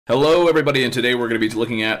Hello everybody, and today we're going to be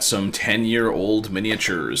looking at some 10-year-old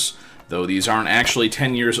miniatures. Though these aren't actually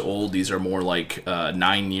 10 years old, these are more like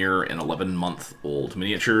 9-year and 11-month-old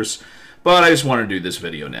miniatures. But I just want to do this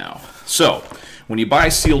video now. So, when you buy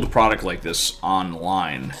sealed product like this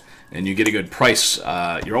online, and you get a good price,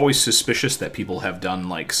 you're always suspicious that people have done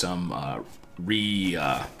like some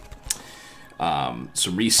resealing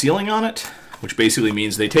on it. Which basically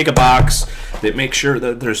means they take a box, they make sure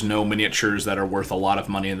that there's no miniatures that are worth a lot of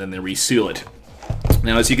money, and then they reseal it.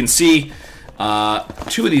 Now, as you can see,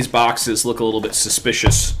 two of these boxes look a little bit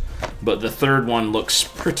suspicious, but the third one looks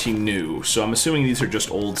pretty new, so I'm assuming these are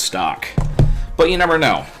just old stock. But you never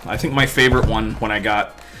know. I think my favorite one, when I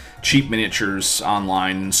got cheap miniatures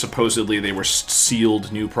online, supposedly they were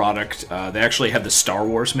sealed new product, they actually had the Star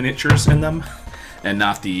Wars miniatures in them, and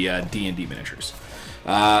not the D&D miniatures.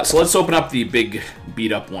 So let's open up the big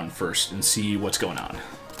beat-up one first and see what's going on.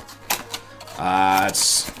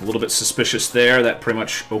 It's a little bit suspicious there. That pretty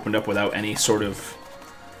much opened up without any sort of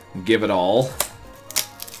give at all.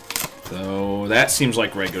 So that seems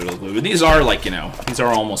like regular glue. These are like, you know, these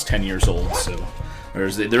are almost 10 years old, so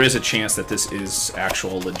there is a chance that this is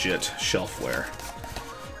actual legit shelfware.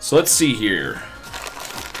 So let's see here.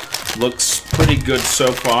 Looks pretty good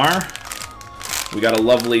so far. We got a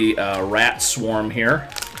lovely rat swarm here.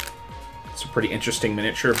 It's a pretty interesting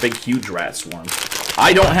miniature. Big, huge rat swarm.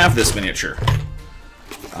 I don't have this miniature.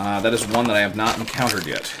 That is one that I have not encountered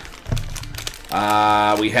yet.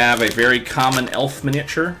 We have a very common elf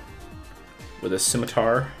miniature with a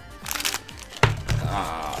scimitar.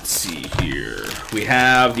 Let's see here. We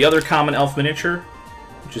have the other common elf miniature,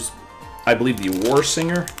 which is, I believe, the War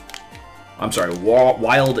Singer. I'm sorry,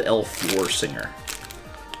 Wild Elf War Singer.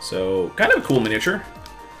 So, kind of a cool miniature,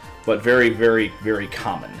 but very, very, very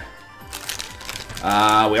common.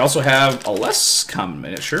 We also have a less common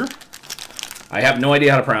miniature. I have no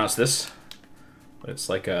idea how to pronounce this, but it's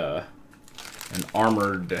like an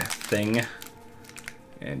armored thing.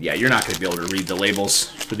 And yeah, you're not going to be able to read the labels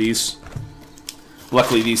for these.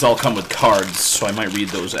 Luckily, these all come with cards, so I might read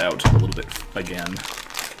those out a little bit again.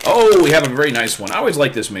 Oh, we have a very nice one. I always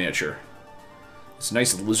like this miniature. It's a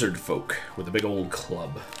nice lizard folk with a big old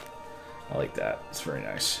club. I like that. It's very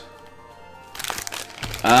nice.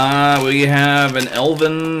 We have an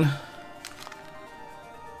elven...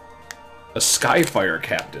 a Skyfire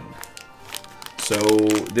Captain. So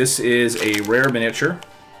this is a rare miniature.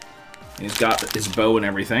 He's got his bow and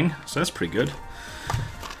everything, so that's pretty good.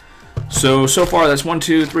 So far that's 1,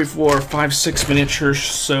 2, 3, 4, 5, 6 miniatures,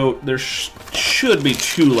 so there should be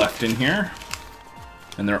 2 left in here.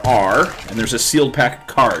 And there are, and there's a sealed pack of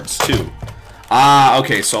cards, too.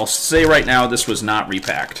 Okay, so I'll say right now this was not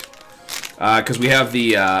repacked. Because we have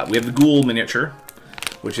the ghoul miniature,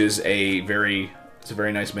 which is a very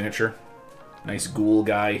nice miniature. Nice ghoul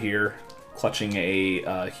guy here, clutching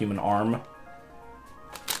a human arm.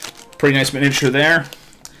 Pretty nice miniature there.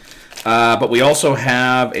 But we also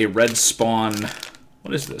have a red spawn,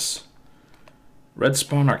 what is this? Red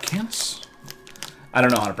spawn Arcanus? I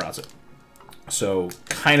don't know how to pronounce it. So,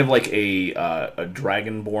 kind of like a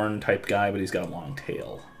Dragonborn type guy, but he's got a long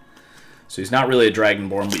tail. So he's not really a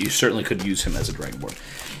Dragonborn, but you certainly could use him as a Dragonborn.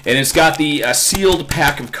 And it's got the sealed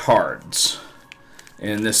pack of cards.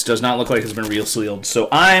 And this does not look like it's been real sealed. So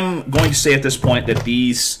I'm going to say at this point that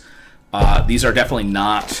these are definitely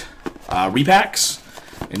not repacks.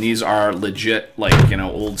 And these are legit, like, you know,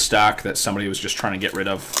 old stock that somebody was just trying to get rid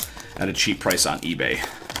of at a cheap price on eBay.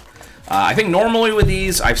 I think normally with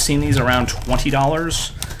these, I've seen these around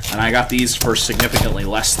 $20, and I got these for significantly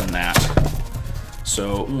less than that.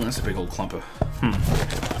 So, ooh, that's a big old clump of...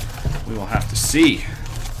 We will have to see.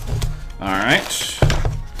 Alright.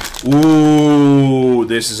 Ooh,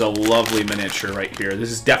 this is a lovely miniature right here.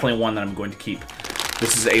 This is definitely one that I'm going to keep.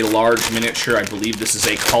 This is a large miniature. I believe this is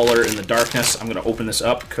a Color in the Darkness. I'm going to open this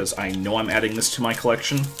up because I know I'm adding this to my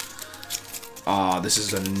collection. This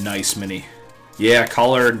is a nice mini. Yeah,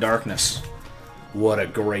 Color in Darkness. What a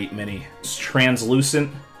great mini. It's translucent.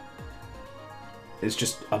 It's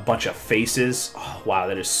just a bunch of faces. Oh, wow,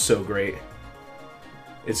 that is so great.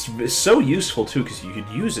 It's so useful, too, because you could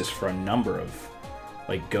use this for a number of,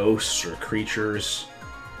 like, ghosts or creatures.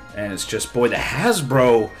 And it's just, boy, the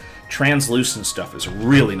Hasbro translucent stuff is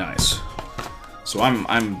really nice. So I'm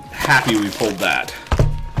happy we pulled that.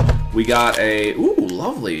 We got a... Ooh,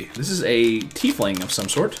 lovely. This is a tiefling of some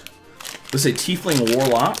sort. This is a tiefling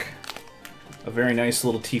warlock. A very nice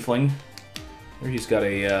little tiefling. Here he's got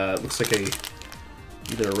a, looks like a,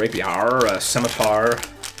 either a rapier or a scimitar.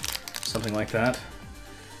 Something like that.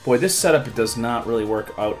 Boy, this setup does not really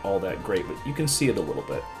work out all that great, but you can see it a little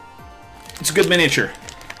bit. It's a good miniature.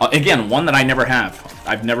 Again, one that I never have.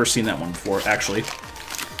 I've never seen that one before, actually.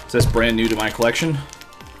 So that's brand new to my collection.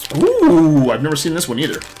 Ooh, I've never seen this one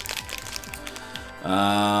either.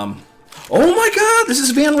 Oh my god, this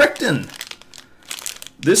is Van Richten.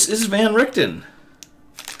 This is Van Richten.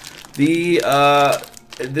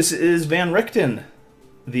 This is Van Richten.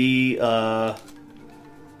 The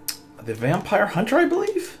Vampire Hunter, I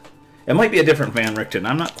believe? It might be a different Van Richten.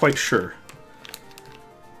 I'm not quite sure.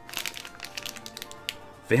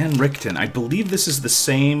 Van Richten. I believe this is the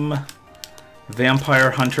same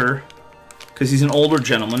Vampire Hunter, because he's an older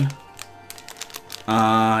gentleman.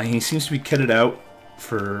 He seems to be kitted out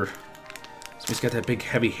for... So he's got that big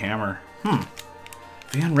heavy hammer.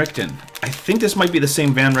 Van Richten. I think this might be the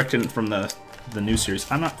same Van Richten from the new series.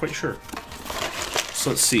 I'm not quite sure.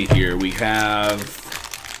 So let's see here. We have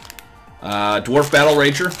Dwarf Battle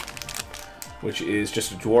Rager, which is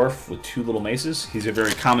just a dwarf with 2 little maces. He's a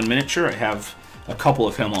very common miniature. I have a couple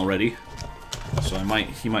of him already, so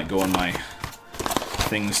he might go on my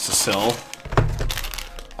things to sell.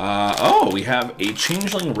 Oh, we have a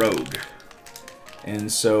Changeling Rogue,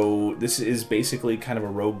 and so this is basically kind of a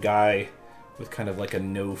rogue guy with kind of like a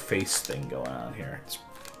no-face thing going on here. It's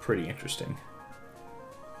pretty interesting.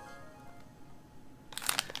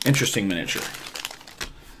 Interesting miniature.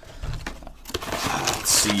 Let's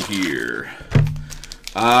see here.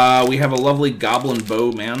 We have a lovely Goblin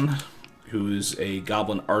Bowman, who's a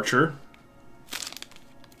Goblin Archer.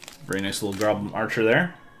 Very nice little Goblin Archer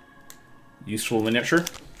there. Useful miniature.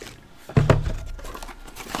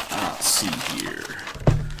 Let's see here.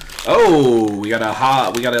 Oh, we got a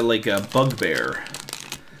Bugbear.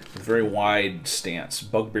 A very wide stance.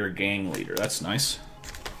 Bugbear Gang Leader. That's nice.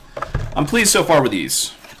 I'm pleased so far with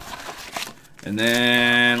these. And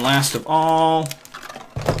then, last of all,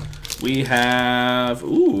 we have...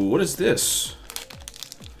 Ooh, what is this?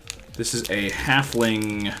 This is a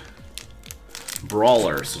Halfling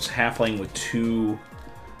Brawler. So it's Halfling with two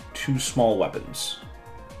small weapons.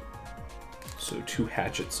 So 2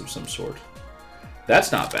 hatchets of some sort.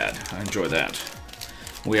 That's not bad. I enjoy that.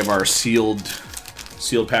 We have our sealed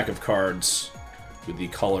pack of cards with the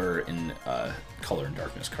color and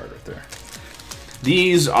darkness card right there.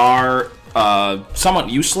 These are somewhat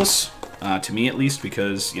useless, to me at least,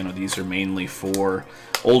 because these are mainly for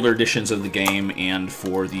older editions of the game and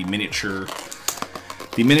for the miniature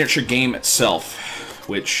game itself,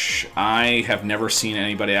 which I have never seen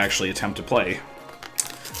anybody actually attempt to play.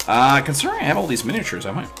 Considering I have all these miniatures,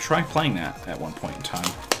 I might try playing that at one point in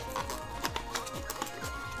time.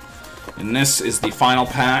 And this is the final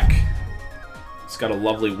pack. It's got a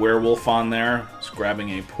lovely werewolf on there. It's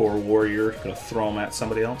grabbing a poor warrior, gonna throw him at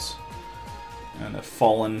somebody else. And a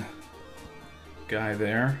fallen guy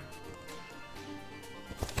there.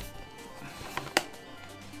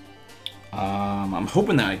 I'm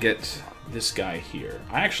hoping that I get this guy here.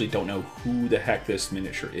 I actually don't know who the heck this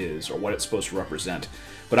miniature is or what it's supposed to represent,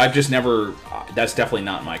 but I've just never... that's definitely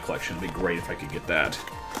not in my collection. It'd be great if I could get that.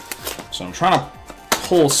 So I'm trying to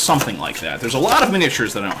pull something like that. There's a lot of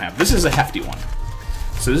miniatures that I don't have. This is a hefty one.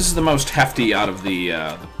 So this is the most hefty out of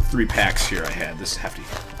the 3 packs here I had. This is hefty.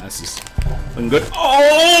 This is looking good.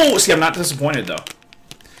 Oh! See, I'm not disappointed, though.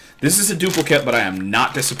 This is a duplicate, but I am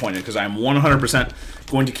not disappointed because I am 100%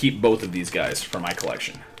 going to keep both of these guys for my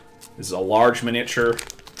collection. This is a large miniature.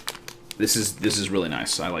 This is really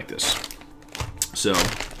nice. I like this. So,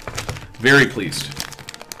 very pleased.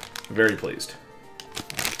 Very pleased.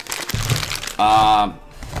 But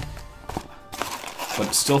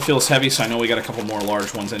it still feels heavy, so I know we got a couple more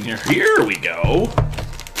large ones in here. Here we go!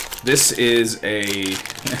 This is a...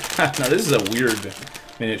 now, this is a weird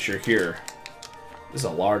miniature here. This is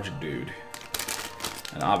a large dude.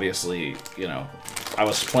 And obviously, if I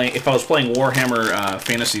was playing Warhammer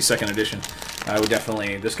Fantasy 2nd Edition, this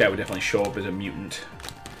guy would definitely show up as a mutant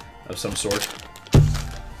of some sort.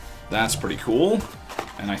 That's pretty cool.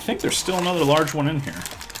 And I think there's still another large one in here.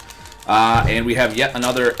 And we have yet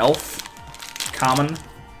another elf, common,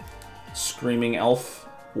 screaming elf,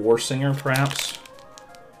 war singer, perhaps.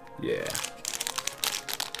 Yeah.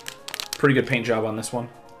 Pretty good paint job on this one.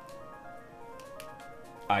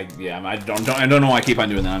 I don't know why I keep on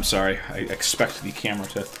doing that. I'm sorry. I expect the camera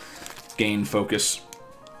to gain focus.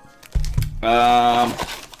 Ooh,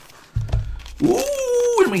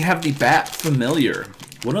 and we have the Bat Familiar.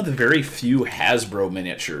 One of the very few Hasbro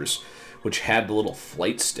miniatures which had the little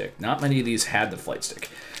flight stick. Not many of these had the flight stick.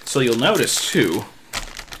 So you'll notice, too,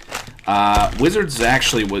 Wizards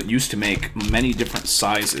actually used to make many different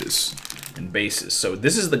sizes and bases. So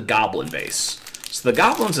this is the Goblin base. So the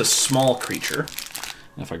Goblin's a small creature.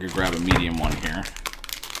 If I could grab a medium one here.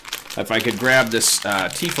 If I could grab this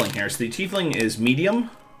Tiefling here. So the Tiefling is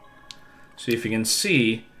medium. So if you can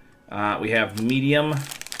see, we have medium,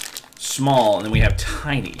 small, and then we have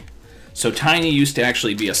tiny. So tiny used to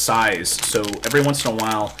actually be a size. So every once in a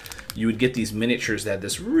while, you would get these miniatures that had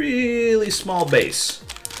this really small base.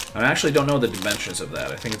 I actually don't know the dimensions of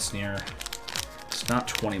that. I think it's near, it's not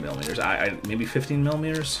 20 millimeters. Maybe 15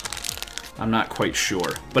 millimeters? I'm not quite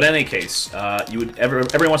sure. But in any case, you would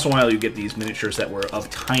every once in a while you get these miniatures that were of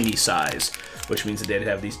tiny size, which means that they'd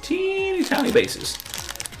have these teeny tiny bases.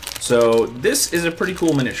 So this is a pretty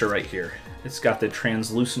cool miniature right here. It's got the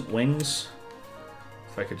translucent wings.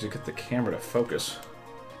 If I could just get the camera to focus.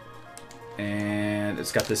 And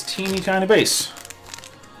it's got this teeny tiny base.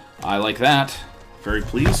 I like that. Very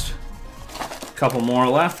pleased. A couple more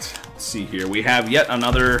left. Let's see here. We have yet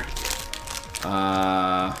another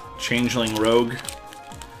Changeling Rogue.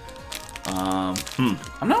 I'm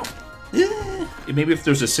not... Maybe if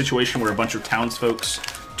there's a situation where a bunch of townsfolk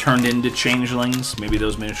turned into changelings, maybe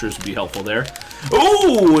those miniatures would be helpful there.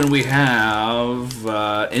 Oh, and we have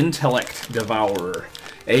Intellect Devourer,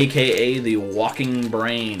 aka the Walking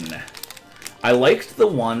Brain. I liked the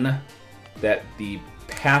one that the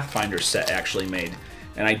Pathfinder set actually made,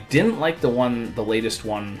 and I didn't like the latest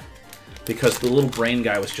one, because the little brain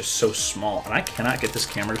guy was just so small, and I cannot get this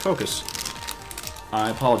camera to focus. I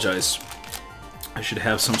apologize. I should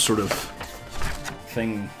have some sort of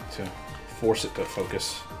thing to force it to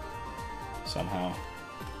focus somehow.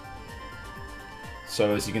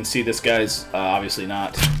 So as you can see, this guy's obviously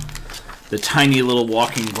not the tiny little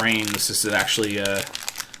walking brain. This is actually a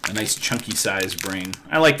nice chunky sized brain.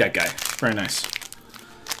 I like that guy. Very nice.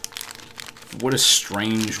 What a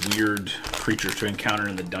strange, weird creature to encounter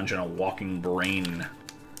in the dungeon, a walking brain.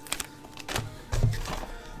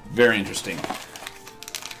 Very interesting.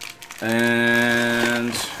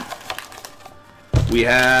 And we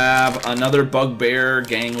have another Bugbear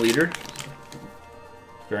gang leader.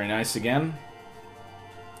 Very nice again.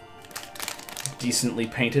 Decently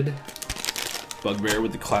painted. Bugbear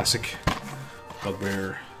with the classic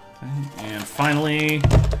Bugbear thing. And finally,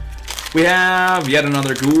 we have yet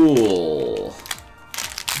another ghoul.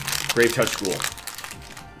 Grave Touch Ghoul.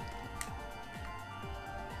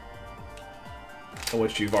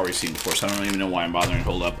 Which you've already seen before, so I don't even know why I'm bothering to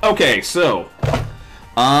hold up. Okay, so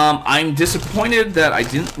I'm disappointed that I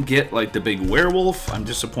didn't get like the big werewolf. I'm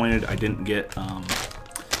disappointed I didn't get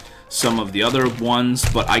some of the other ones,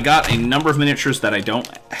 but I got a number of miniatures that I don't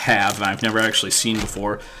have and I've never actually seen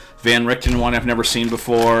before. Van Richten one I've never seen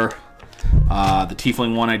before. The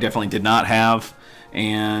Tiefling one I definitely did not have,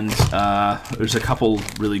 and there's a couple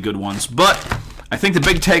really good ones. But I think the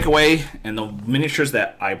big takeaway, and the miniatures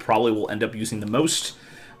that I probably will end up using the most,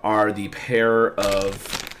 are the pair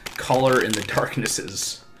of Color in the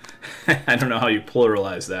Darknesses. I don't know how you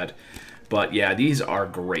pluralize that, but yeah, these are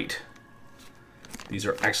great. These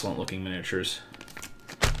are excellent looking miniatures,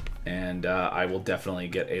 and I will definitely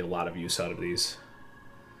get a lot of use out of these.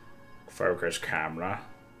 Focus camera.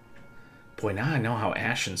 Boy, now I know how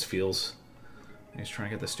Ashen's feels. He's trying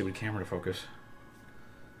to get the stupid camera to focus.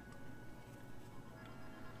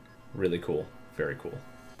 Really cool. Very cool.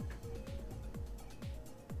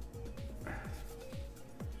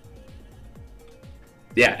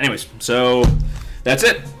 Yeah, anyways, so that's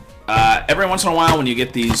it. Every once in a while when you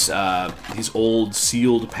get these old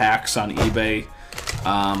sealed packs on eBay,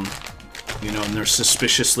 you know, and they're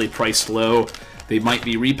suspiciously priced low, they might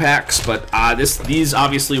be repacks, but these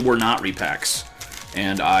obviously were not repacks.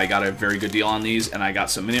 And I got a very good deal on these, and I got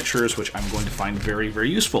some miniatures, which I'm going to find very, very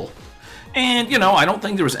useful. And, you know, I don't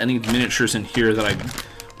think there was any miniatures in here that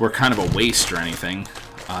were kind of a waste or anything.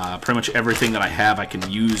 Pretty much everything that I have I can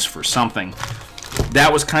use for something.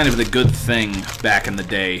 That was kind of the good thing back in the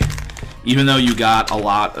day. Even though you got a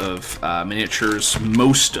lot of miniatures,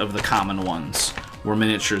 most of the common ones were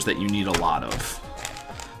miniatures that you need a lot of.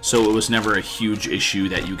 So it was never a huge issue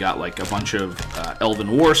that you got like a bunch of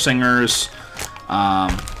Elven War Singers,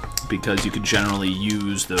 because you could generally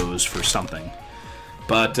use those for something.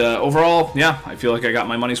 But overall, yeah, I feel like I got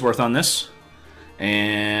my money's worth on this.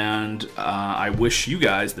 And I wish you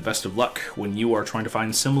guys the best of luck when you are trying to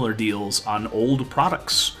find similar deals on old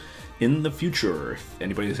products in the future. If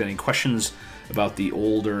anybody has any questions about the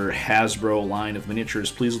older Hasbro line of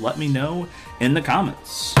miniatures, please let me know in the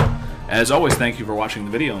comments. As always, thank you for watching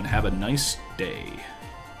the video and have a nice day.